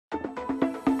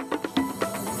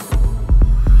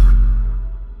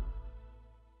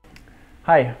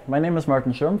Hi, my name is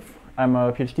Martin Schrimpf. I'm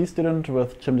a PhD student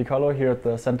with Jim DiCollo here at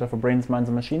the Center for Brains, Minds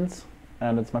and Machines.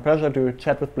 And it's my pleasure to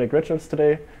chat with Blake Richards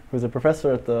today, who's a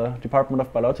professor at the Department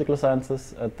of Biological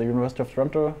Sciences at the University of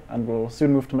Toronto and will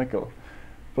soon move to McGill.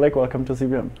 Blake, welcome to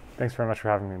CBM. Thanks very much for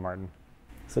having me, Martin.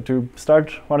 So to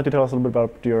start, why don't you tell us a little bit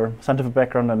about your scientific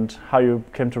background and how you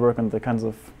came to work on the kinds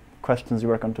of questions you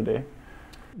work on today?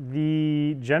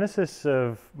 The genesis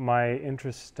of my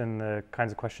interest in the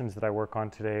kinds of questions that I work on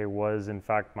today was, in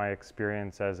fact, my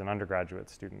experience as an undergraduate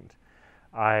student.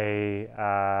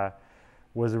 I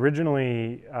was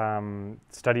originally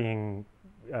studying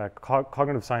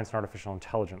cognitive science and artificial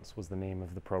intelligence was the name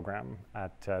of the program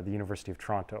at the University of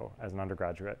Toronto as an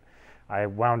undergraduate. I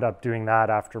wound up doing that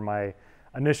after my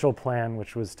initial plan,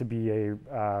 which was to be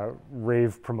a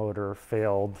rave promoter,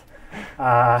 failed.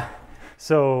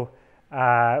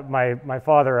 My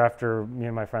father, after me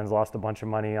and my friends lost a bunch of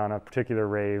money on a particular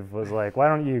rave, was like, why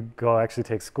don't you go actually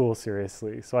take school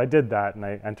seriously? So I did that and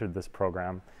I entered this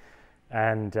program.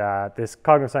 And this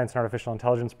cognitive science and artificial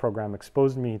intelligence program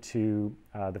exposed me to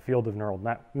the field of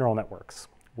neural networks,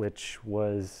 which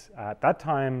was at that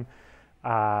time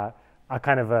a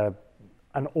kind of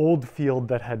an old field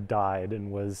that had died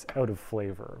and was out of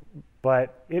flavor.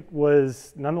 But it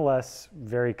was nonetheless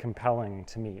very compelling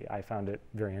to me. I found it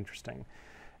very interesting.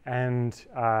 And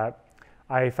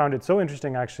I found it so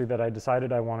interesting actually that I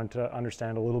decided I wanted to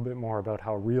understand a little bit more about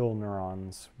how real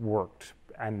neurons worked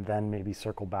and then maybe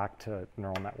circle back to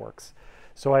neural networks.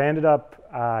 So I ended up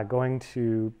going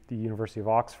to the University of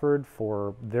Oxford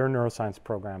for their neuroscience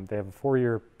program. They have a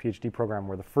 4-year PhD program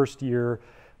where the first year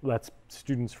lets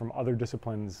students from other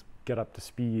disciplines get up to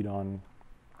speed on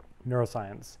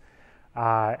neuroscience.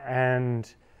 I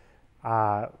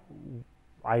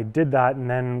did that and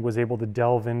then was able to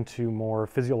delve into more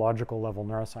physiological level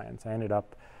neuroscience. I ended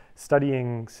up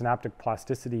studying synaptic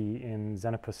plasticity in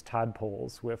xenopus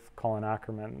tadpoles with Colin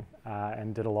Ackerman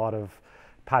and did a lot of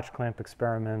patch clamp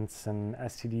experiments and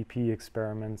STDP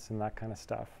experiments and that kind of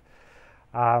stuff.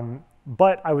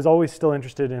 But I was always still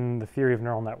interested in the theory of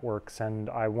neural networks, and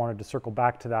I wanted to circle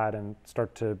back to that and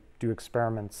start to do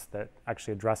experiments that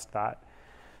actually addressed that.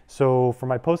 So for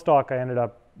my postdoc, I ended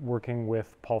up working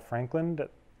with Paul Franklin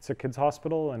at Sick Kids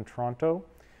Hospital in Toronto.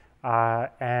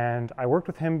 And I worked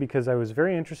with him because I was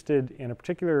very interested in a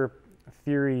particular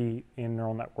theory in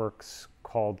neural networks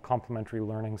called complementary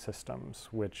learning systems,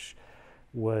 which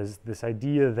was this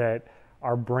idea that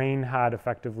our brain had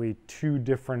effectively 2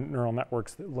 different neural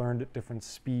networks that learned at different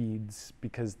speeds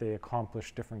because they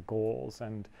accomplished different goals.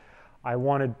 And I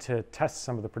wanted to test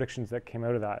some of the predictions that came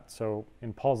out of that. So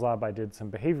in Paul's lab, I did some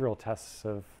behavioral tests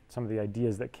of some of the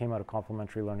ideas that came out of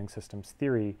complementary learning systems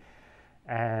theory.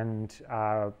 And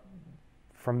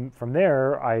from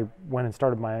there, I went and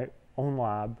started my own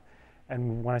lab.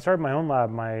 And when I started my own lab,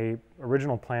 my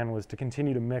original plan was to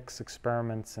continue to mix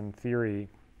experiments and theory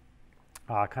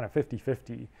kind of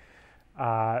 50-50,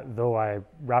 though I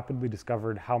rapidly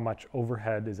discovered how much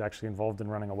overhead is actually involved in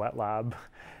running a wet lab.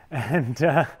 And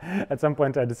at some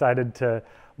point I decided to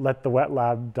let the wet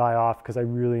lab die off because I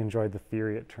really enjoyed the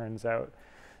theory, it turns out.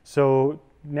 So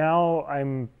now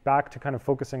I'm back to kind of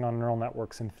focusing on neural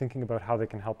networks and thinking about how they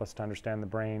can help us to understand the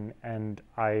brain. And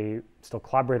I still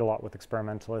collaborate a lot with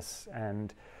experimentalists,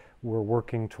 and we're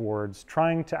working towards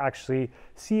trying to actually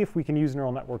see if we can use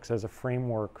neural networks as a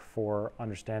framework for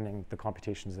understanding the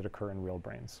computations that occur in real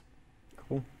brains.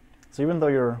 Cool. So even though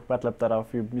you're wet lab that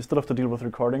off, you still have to deal with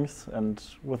recordings, and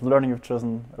with learning you've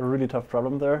chosen a really tough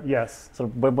problem there. Yes. So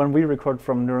when we record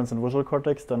from neurons and visual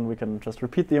cortex, then we can just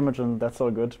repeat the image and that's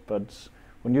all good. But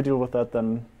when you deal with that,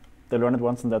 then they learn it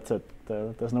once and that's it.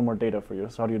 There's no more data for you.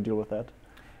 So how do you deal with that?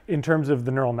 In terms of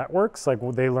the neural networks, like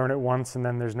will they learn it once and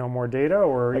then there's no more data,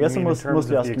 or I guess in terms mostly of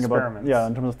the asking experiments? about, yeah,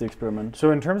 in terms of the experiment.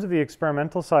 So in terms of the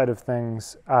experimental side of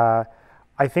things,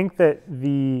 I think that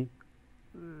the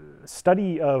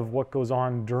study of what goes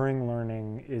on during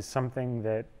learning is something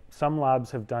that some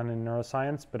labs have done in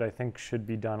neuroscience, but I think should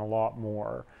be done a lot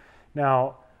more.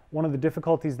 Now, one of the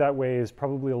difficulties that way is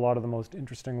probably a lot of the most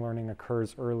interesting learning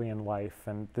occurs early in life,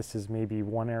 and this is maybe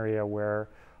one area where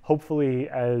hopefully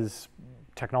as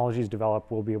technologies develop,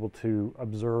 we'll be able to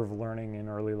observe learning in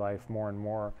early life more and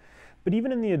more. But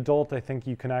even in the adult, I think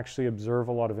you can actually observe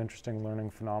a lot of interesting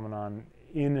learning phenomenon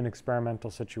in an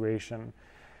experimental situation.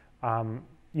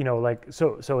 You know, like,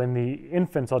 so in the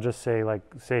infants, I'll just say, like,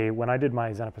 say when I did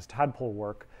my xenopus tadpole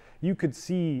work, you could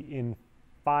see in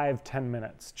 5-10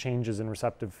 minutes changes in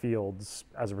receptive fields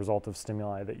as a result of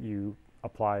stimuli that you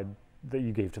applied, that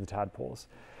you gave to the tadpoles.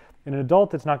 In an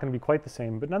adult, it's not going to be quite the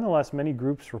same, but nonetheless, many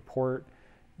groups report,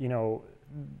 you know,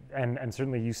 and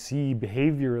certainly you see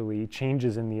behaviorally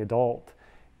changes in the adult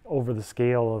over the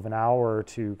scale of an hour or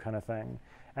two kind of thing.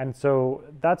 And so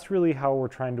that's really how we're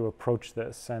trying to approach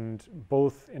this. And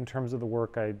both in terms of the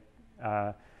work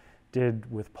I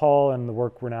did with Paul and the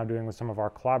work we're now doing with some of our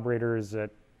collaborators at,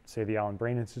 say, the Allen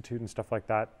Brain Institute and stuff like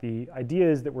that, the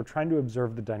idea is that we're trying to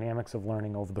observe the dynamics of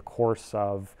learning over the course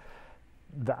of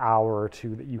the hour or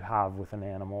two that you have with an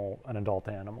animal, an adult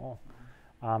animal.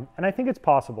 And I think it's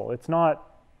possible. It's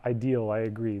not ideal, I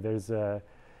agree. There's a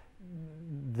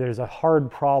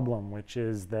hard problem, which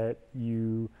is that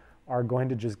you are going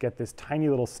to just get this tiny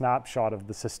little snapshot of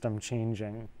the system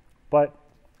changing, but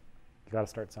you got to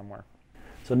start somewhere.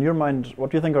 So in your mind, what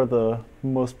do you think are the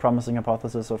most promising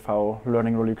hypotheses of how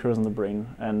learning really occurs in the brain,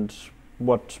 and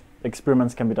what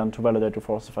experiments can be done to validate or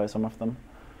falsify some of them?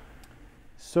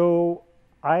 So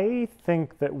I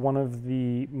think that one of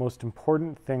the most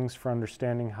important things for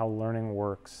understanding how learning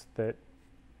works that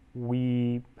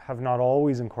we have not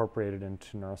always incorporated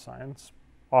into neuroscience,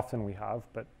 often we have,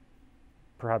 but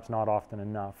perhaps not often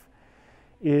enough,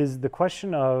 is the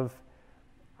question of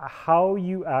how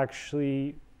you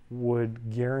actually would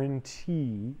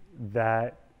guarantee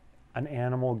that an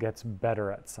animal gets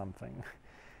better at something.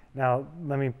 Now,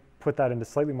 let me put that into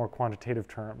slightly more quantitative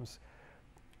terms.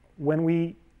 When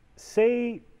we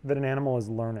say that an animal is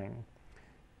learning,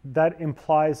 that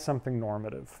implies something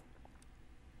normative.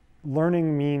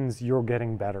 Learning means you're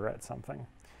getting better at something.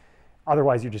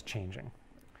 Otherwise, you're just changing.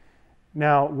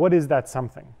 Now, what is that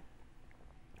something?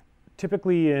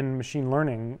 Typically in machine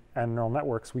learning and neural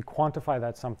networks, we quantify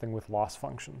that something with loss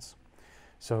functions.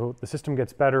 So the system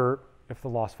gets better if the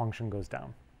loss function goes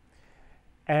down.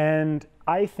 And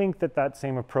I think that that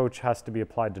same approach has to be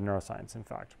applied to neuroscience, in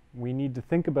fact. We need to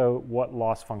think about what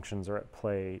loss functions are at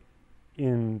play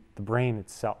in the brain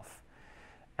itself.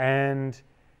 And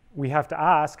we have to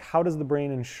ask, how does the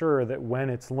brain ensure that when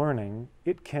it's learning,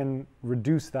 it can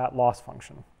reduce that loss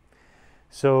function?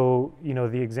 So,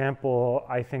 the example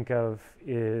I think of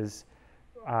is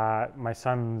my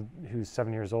son, who's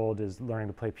 7 years old, is learning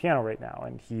to play piano right now,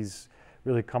 and he's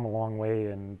really come a long way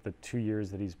in the 2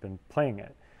 years that he's been playing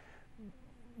it.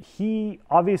 He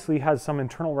obviously has some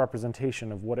internal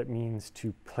representation of what it means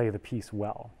to play the piece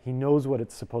well. He knows what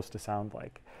it's supposed to sound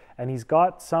like. And he's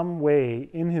got some way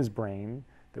in his brain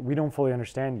that we don't fully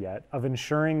understand yet of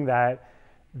ensuring that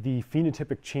the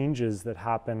phenotypic changes that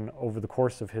happen over the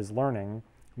course of his learning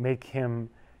make him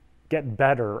get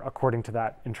better according to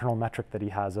that internal metric that he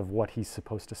has of what he's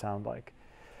supposed to sound like.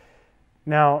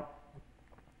 Now,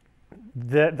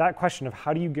 that question of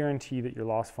how do you guarantee that your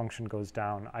loss function goes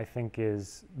down, I think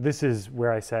this is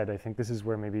where I said, I think this is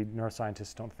where maybe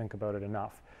neuroscientists don't think about it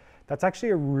enough. That's actually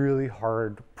a really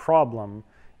hard problem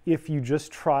if you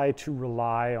just try to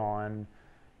rely on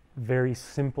very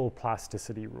simple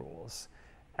plasticity rules.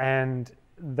 And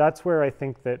that's where I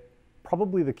think that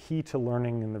probably the key to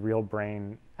learning in the real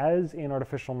brain, as in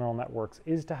artificial neural networks,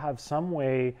 is to have some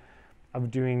way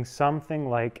of doing something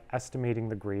like estimating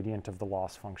the gradient of the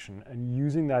loss function and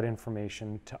using that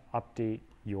information to update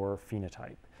your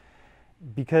phenotype.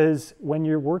 Because when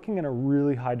you're working in a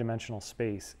really high dimensional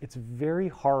space, it's very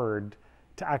hard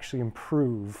to actually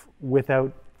improve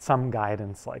without some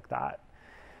guidance like that.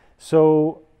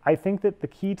 So I think that the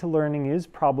key to learning is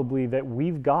probably that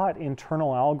we've got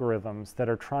internal algorithms that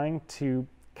are trying to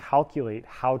calculate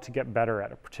how to get better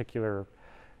at a particular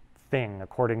thing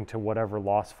according to whatever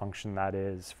loss function that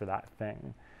is for that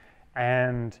thing.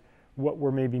 And what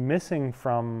we're maybe missing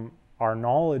from our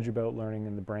knowledge about learning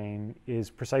in the brain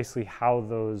is precisely how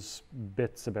those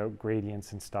bits about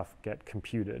gradients and stuff get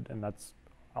computed. And that's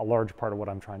a large part of what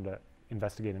I'm trying to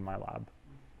investigate in my lab.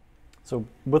 So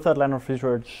with that line of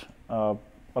research,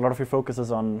 a lot of your focus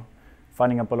is on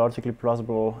finding a biologically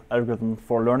plausible algorithm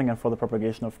for learning and for the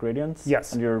propagation of gradients.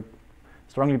 Yes. And you're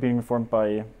strongly being informed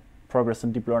by progress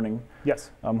in deep learning. Yes.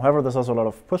 However, there's also a lot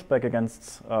of pushback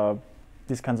against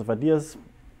these kinds of ideas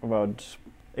about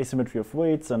asymmetry of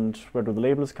weights and where do the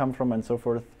labels come from and so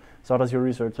forth. So how does your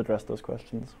research address those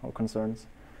questions or concerns?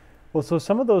 Well, so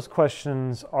some of those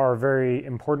questions are very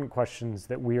important questions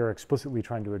that we are explicitly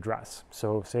trying to address.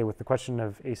 So say with the question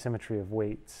of asymmetry of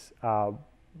weights,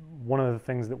 one of the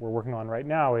things that we're working on right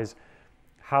now is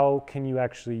how can you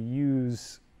actually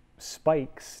use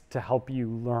spikes to help you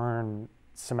learn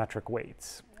symmetric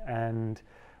weights? And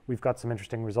we've got some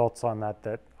interesting results on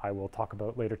that I will talk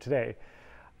about later today.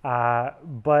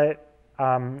 But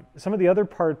some of the other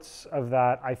parts of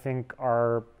that I think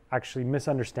are actually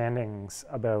misunderstandings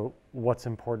about what's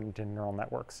important in neural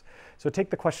networks. So take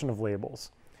the question of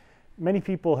labels. Many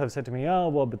people have said to me, oh,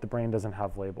 well, but the brain doesn't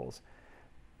have labels.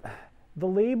 The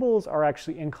labels are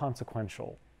actually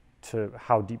inconsequential to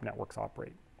how deep networks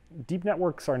operate. deep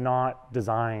networks are not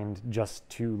designed just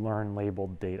to learn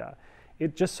labeled data.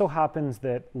 It just so happens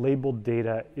that labeled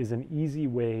data is an easy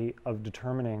way of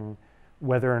determining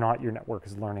whether or not your network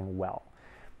is learning well.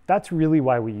 That's really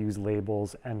why we use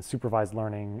labels and supervised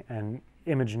learning and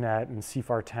ImageNet and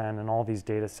CFAR10 and all these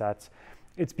data sets.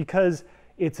 It's because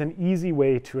it's an easy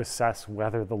way to assess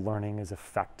whether the learning is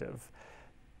effective.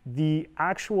 The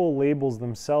actual labels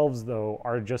themselves, though,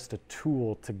 are just a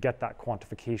tool to get that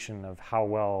quantification of how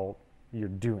well you're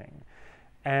doing.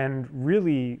 And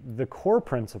really, the core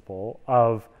principle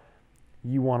of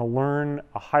you want to learn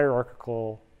a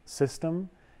hierarchical system,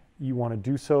 you want to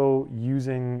do so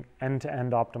using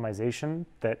end-to-end optimization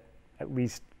that at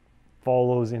least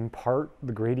follows in part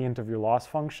the gradient of your loss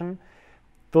function.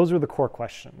 Those are the core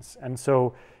questions. And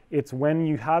so it's when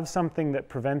you have something that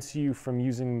prevents you from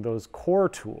using those core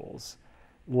tools,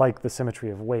 like the symmetry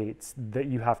of weights, that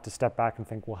you have to step back and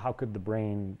think, well, how could the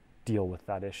brain deal with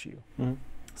that issue? Mm-hmm.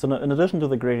 So in addition to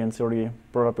the gradients, you already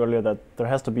brought up earlier that there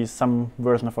has to be some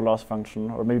version of a loss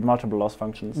function, or maybe multiple loss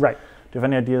functions. Right. Do you have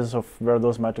any ideas of where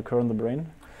those might occur in the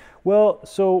brain? Well,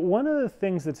 so one of the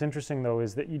things that's interesting, though,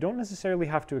 is that you don't necessarily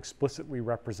have to explicitly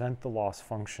represent the loss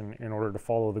function in order to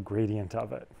follow the gradient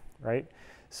of it, right?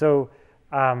 So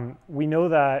we know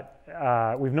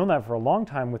that, we've known that for a long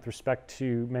time with respect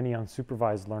to many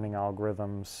unsupervised learning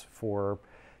algorithms for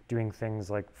doing things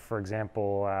like, for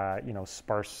example,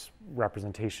 sparse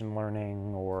representation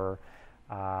learning or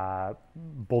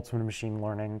Boltzmann machine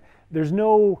learning. There's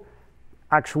no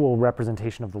actual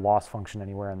representation of the loss function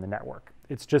anywhere in the network.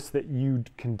 It's just that you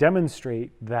can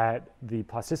demonstrate that the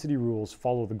plasticity rules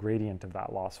follow the gradient of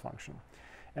that loss function.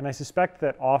 And I suspect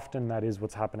that often that is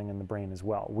what's happening in the brain as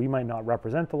well. We might not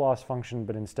represent the loss function,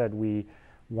 but instead we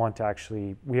want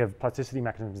to we have plasticity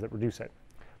mechanisms that reduce it.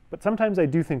 But sometimes I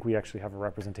do think we actually have a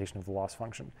representation of the loss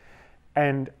function.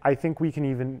 And I think we can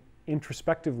even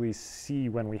introspectively see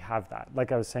when we have that.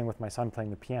 Like I was saying with my son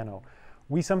playing the piano,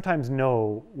 we sometimes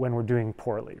know when we're doing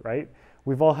poorly, right?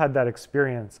 We've all had that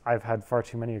experience. I've had far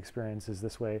too many experiences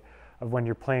this way of when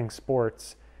you're playing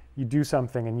sports, you do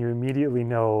something and you immediately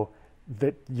know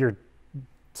that you're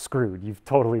screwed. You've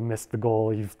totally missed the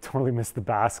goal. You've totally missed the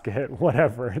basket,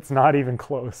 whatever. It's not even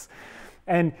close.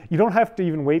 And you don't have to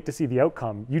even wait to see the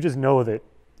outcome. You just know that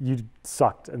you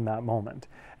sucked in that moment.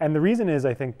 And the reason is,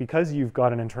 I think, because you've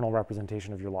got an internal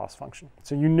representation of your loss function.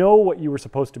 So you know what you were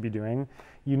supposed to be doing.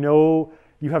 You know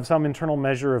you have some internal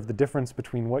measure of the difference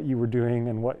between what you were doing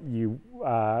and what you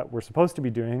were supposed to be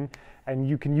doing. And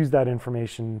you can use that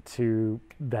information to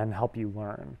then help you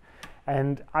learn.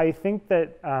 And I think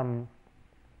that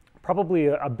probably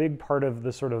a big part of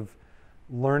the sort of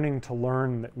learning to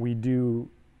learn that we do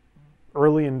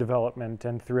early in development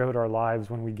and throughout our lives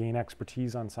when we gain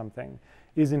expertise on something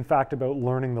is in fact about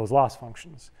learning those loss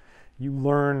functions. You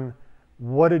learn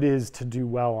what it is to do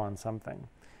well on something.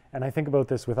 And I think about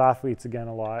this with athletes again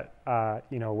a lot.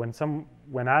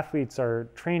 When athletes are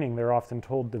training, they're often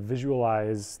told to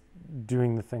visualize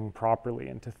doing the thing properly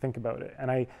and to think about it. And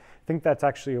I think that's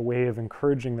actually a way of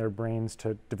encouraging their brains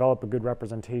to develop a good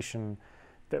representation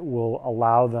that will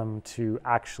allow them to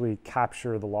actually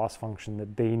capture the loss function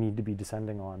that they need to be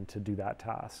descending on to do that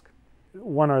task.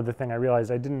 One other thing I realized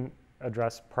I didn't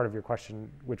address part of your question,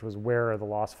 which was where are the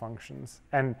loss functions?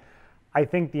 And I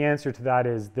think the answer to that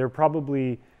is they're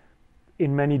probably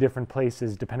in many different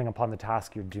places depending upon the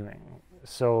task you're doing.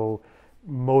 So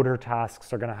motor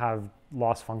tasks are going to have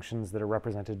loss functions that are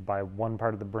represented by one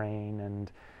part of the brain,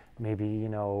 and maybe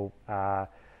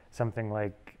something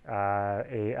like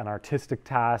an artistic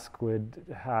task would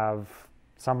have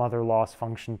some other loss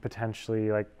function potentially,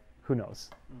 like who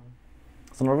knows.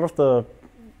 So in a lot of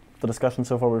the discussion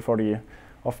so far, we've already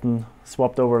often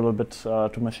swapped over a little bit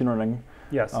to machine learning.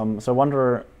 Yes. So I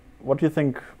wonder, what do you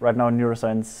think right now in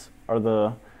neuroscience are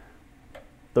the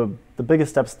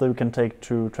biggest steps that we can take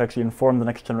to actually inform the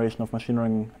next generation of machine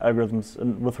learning algorithms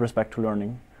with respect to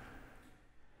learning?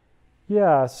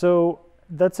 Yeah, so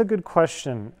that's a good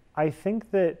question. I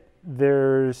think that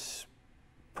there's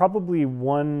probably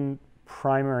one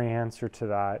primary answer to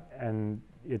that, and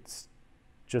it's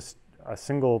just a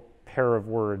single pair of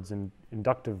words in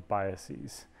inductive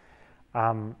biases.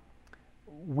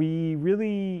 We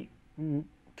really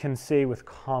can say with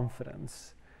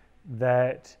confidence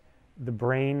that the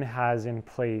brain has in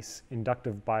place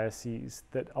inductive biases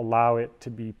that allow it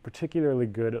to be particularly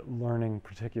good at learning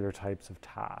particular types of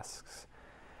tasks.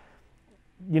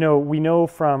 We know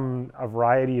from a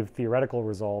variety of theoretical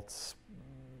results,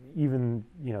 even,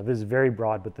 this is very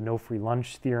broad, but the no free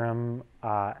lunch theorem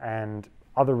and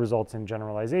other results in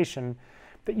generalization,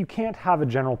 that you can't have a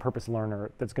general purpose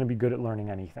learner that's going to be good at learning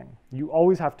anything. You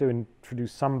always have to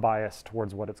introduce some bias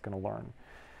towards what it's going to learn.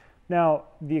 Now,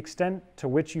 the extent to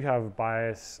which you have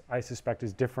bias, I suspect,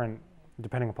 is different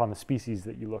depending upon the species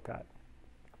that you look at.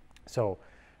 So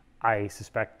I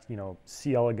suspect,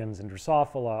 C. elegans and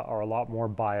Drosophila are a lot more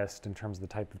biased in terms of the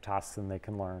type of tasks that they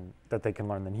can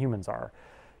learn than humans are.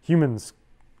 Humans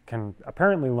can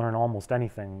apparently learn almost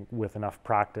anything with enough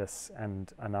practice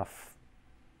and enough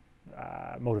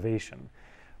motivation.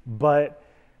 But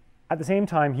at the same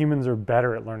time, humans are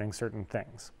better at learning certain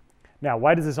things. Now,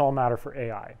 why does this all matter for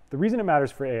AI? The reason it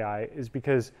matters for AI is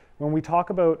because when we talk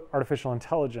about artificial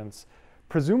intelligence,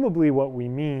 presumably what we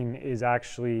mean is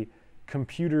actually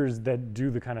computers that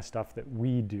do the kind of stuff that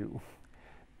we do.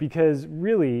 Because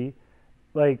really,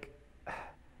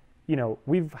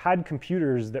 we've had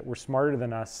computers that were smarter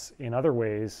than us in other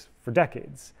ways for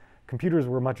decades. Computers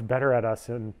were much better at us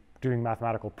in doing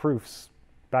mathematical proofs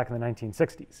back in the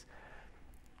 1960s.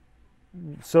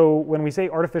 So when we say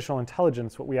artificial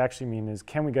intelligence, what we actually mean is,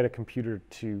 can we get a computer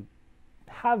to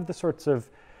have the sorts of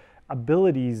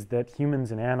abilities that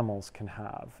humans and animals can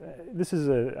have? This is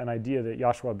an idea that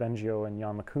Yoshua Bengio and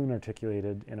Jan LeCun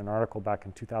articulated in an article back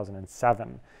in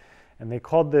 2007. And they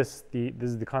called this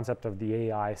is the concept of the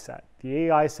AI set. The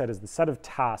AI set is the set of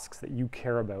tasks that you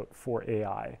care about for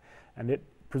AI. And it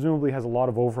presumably has a lot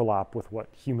of overlap with what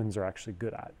humans are actually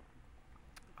good at.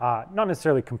 Not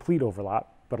necessarily complete overlap,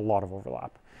 but a lot of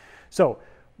overlap. So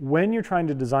when you're trying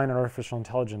to design an artificial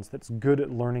intelligence that's good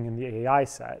at learning in the AI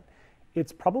set,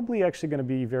 it's probably actually going to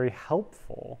be very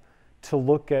helpful to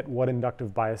look at what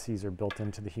inductive biases are built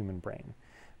into the human brain,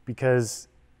 because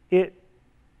it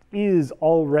is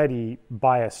already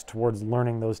biased towards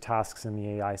learning those tasks in the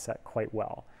AI set quite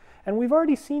well. And we've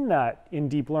already seen that in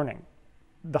deep learning.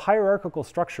 The hierarchical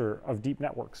structure of deep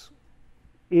networks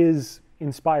is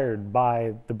inspired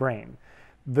by the brain.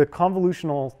 The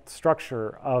convolutional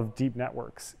structure of deep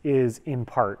networks is in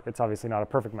part, it's obviously not a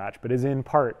perfect match, but is in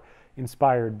part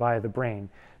inspired by the brain.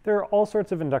 There are all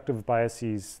sorts of inductive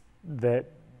biases that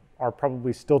are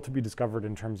probably still to be discovered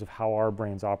in terms of how our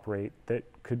brains operate that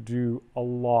could do a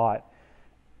lot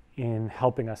in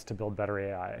helping us to build better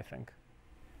AI, I think.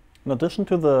 In addition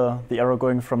to the arrow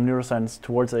going from neuroscience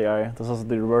towards AI, there's also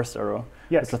the reverse arrow,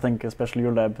 yes, which I think especially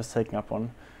your lab is taking up on.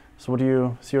 So would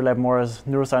you see your lab more as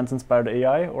neuroscience-inspired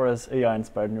AI or as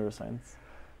AI-inspired neuroscience?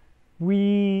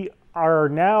 We are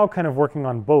now kind of working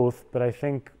on both, but I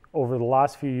think over the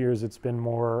last few years it's been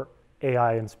more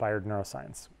AI-inspired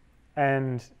neuroscience.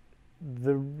 And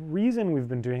the reason we've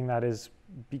been doing that is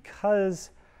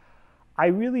because I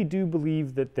really do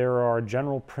believe that there are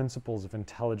general principles of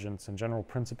intelligence and general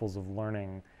principles of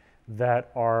learning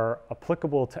that are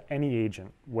applicable to any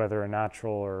agent, whether a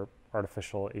natural or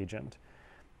artificial agent.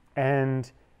 And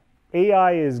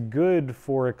AI is good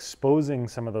for exposing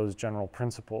some of those general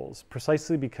principles,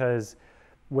 precisely because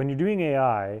when you're doing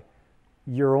AI,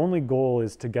 your only goal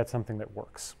is to get something that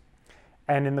works.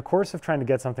 And in the course of trying to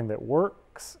get something that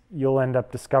works, you'll end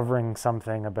up discovering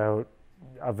something about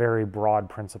a very broad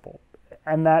principle.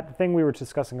 And that thing we were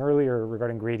discussing earlier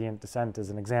regarding gradient descent is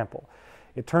an example.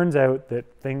 It turns out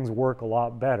that things work a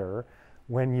lot better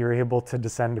when you're able to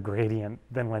descend a gradient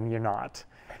than when you're not.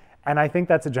 And I think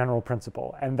that's a general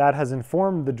principle. And that has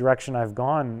informed the direction I've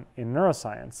gone in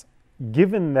neuroscience.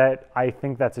 Given that I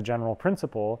think that's a general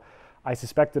principle, I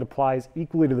suspect it applies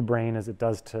equally to the brain as it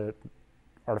does to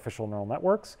artificial neural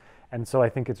networks. And so I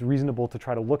think it's reasonable to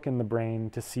try to look in the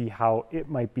brain to see how it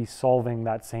might be solving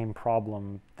that same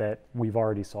problem that we've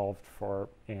already solved for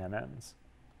ANNs.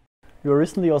 You were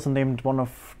recently also named one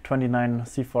of 29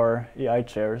 CFAR AI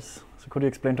chairs. So could you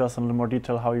explain to us in a little more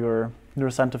detail how your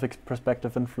neuroscientific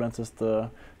perspective influences the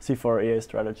CFAR AI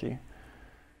strategy?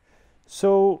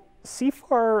 So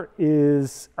CFAR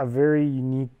is a very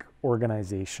unique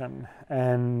organization,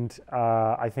 and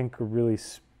I think a really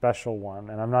special one.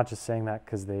 And I'm not just saying that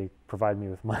because they provide me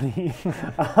with money.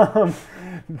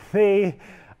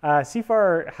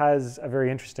 CFAR has a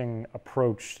very interesting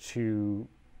approach to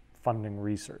funding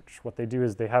research. What they do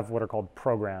is they have what are called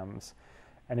programs.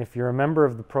 And if you're a member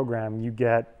of the program, you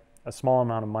get a small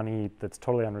amount of money that's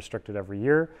totally unrestricted every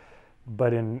year.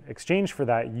 But in exchange for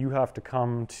that, you have to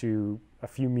come to a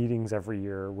few meetings every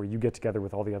year where you get together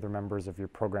with all the other members of your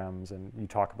programs and you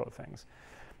talk about things.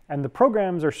 And the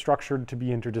programs are structured to be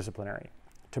interdisciplinary,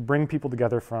 to bring people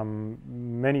together from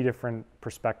many different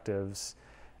perspectives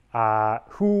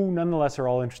who nonetheless are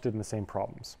all interested in the same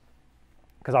problems.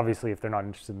 Because obviously if they're not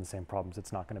interested in the same problems,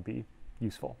 it's not going to be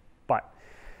useful. But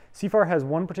CFAR has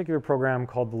one particular program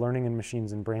called the Learning in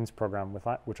Machines and Brains program,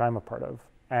 which I'm a part of.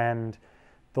 And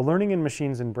the Learning in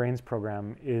Machines and Brains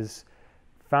program is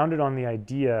founded on the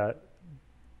idea,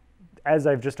 as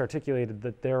I've just articulated,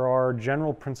 that there are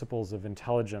general principles of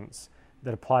intelligence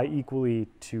that apply equally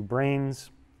to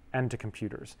brains and to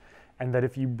computers. And that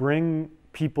if you bring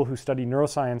people who study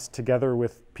neuroscience together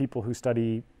with people who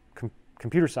study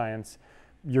computer science,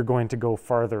 you're going to go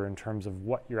farther in terms of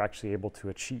what you're actually able to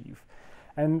achieve.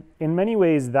 And in many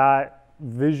ways, that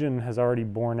vision has already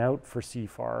borne out for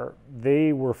CFAR.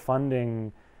 They were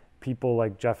funding people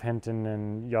like Jeff Hinton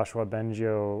and Yoshua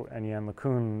Bengio and Yann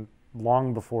LeCun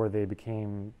long before they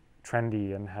became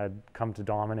trendy and had come to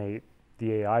dominate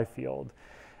the AI field.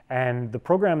 And the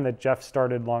program that Jeff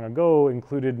started long ago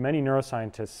included many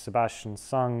neuroscientists, Sebastian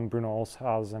Sung, Bruno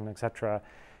Olshausen, et cetera.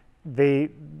 They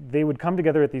would come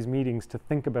together at these meetings to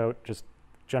think about just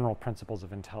general principles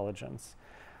of intelligence.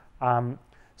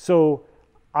 So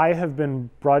I have been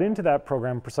brought into that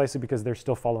program precisely because they're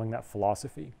still following that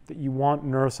philosophy, that you want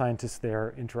neuroscientists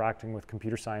there interacting with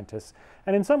computer scientists.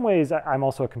 And in some ways, I'm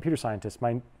also a computer scientist.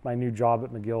 My new job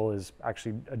at McGill is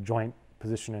actually a joint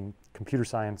position in computer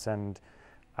science and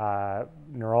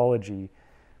neurology.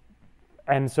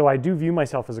 And so I do view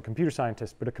myself as a computer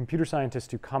scientist, but a computer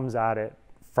scientist who comes at it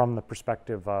from the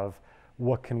perspective of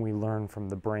what can we learn from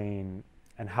the brain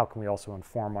and how can we also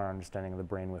inform our understanding of the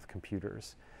brain with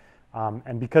computers.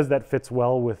 And because that fits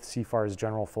well with CFAR's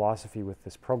general philosophy with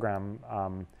this program,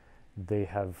 they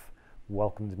have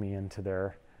welcomed me into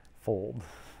their fold.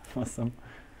 Awesome.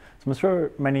 So I'm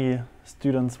sure many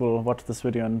students will watch this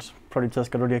video and probably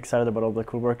just get really excited about all the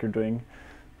cool work you're doing.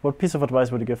 What piece of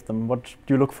advice would you give them? What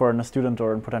do you look for in a student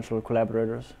or in potential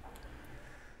collaborators?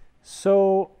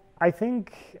 So I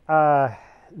think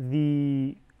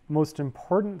the most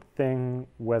important thing,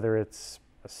 whether it's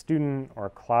a student or a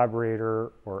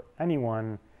collaborator or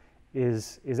anyone,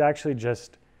 is actually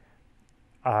just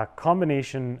a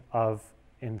combination of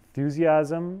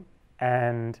enthusiasm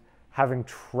and having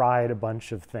tried a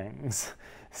bunch of things.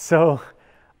 So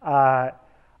I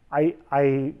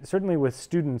certainly with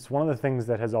students, one of the things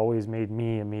that has always made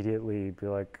me immediately be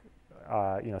like,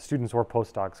 students or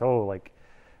postdocs, oh, like,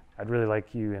 I'd really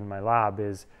like you in my lab,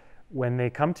 is when they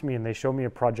come to me and they show me a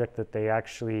project that they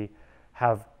actually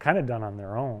have kind of done on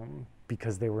their own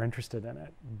because they were interested in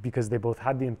it, because they both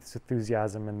had the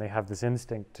enthusiasm and they have this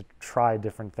instinct to try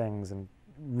different things and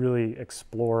really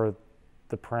explore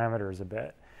the parameters a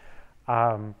bit.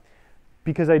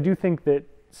 Because I do think that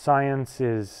science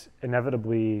is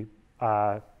inevitably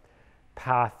a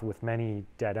path with many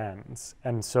dead ends.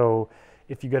 And so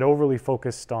if you get overly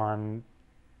focused on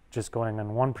just going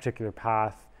on one particular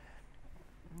path,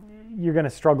 you're going to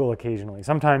struggle occasionally.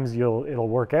 Sometimes it'll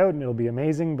work out and it'll be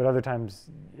amazing, but other times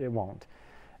it won't.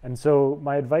 And so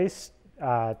my advice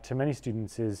to many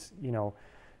students is,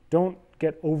 don't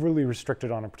get overly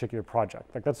restricted on a particular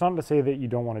project. Like, that's not to say that you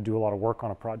don't want to do a lot of work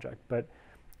on a project, but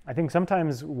I think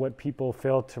sometimes what people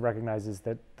fail to recognize is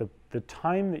that the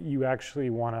time that you actually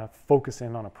want to focus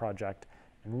in on a project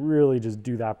and really just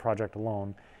do that project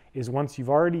alone is once you've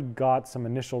already got some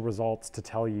initial results to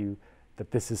tell you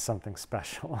that this is something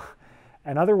special.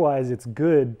 And otherwise, it's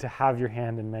good to have your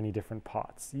hand in many different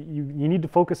pots. You need to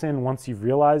focus in once you've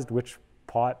realized which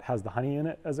pot has the honey in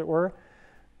it, as it were.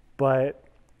 But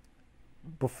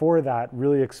before that,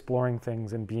 really exploring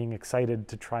things and being excited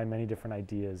to try many different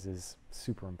ideas is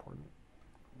super important.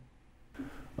 It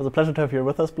was a pleasure to have you here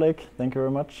with us, Blake. Thank you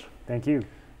very much. Thank you.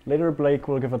 Later, Blake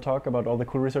will give a talk about all the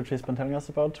cool research he's been telling us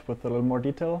about with a little more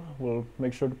detail. We'll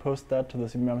make sure to post that to the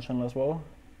CBMM channel as well.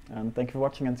 And thank you for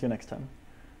watching and see you next time.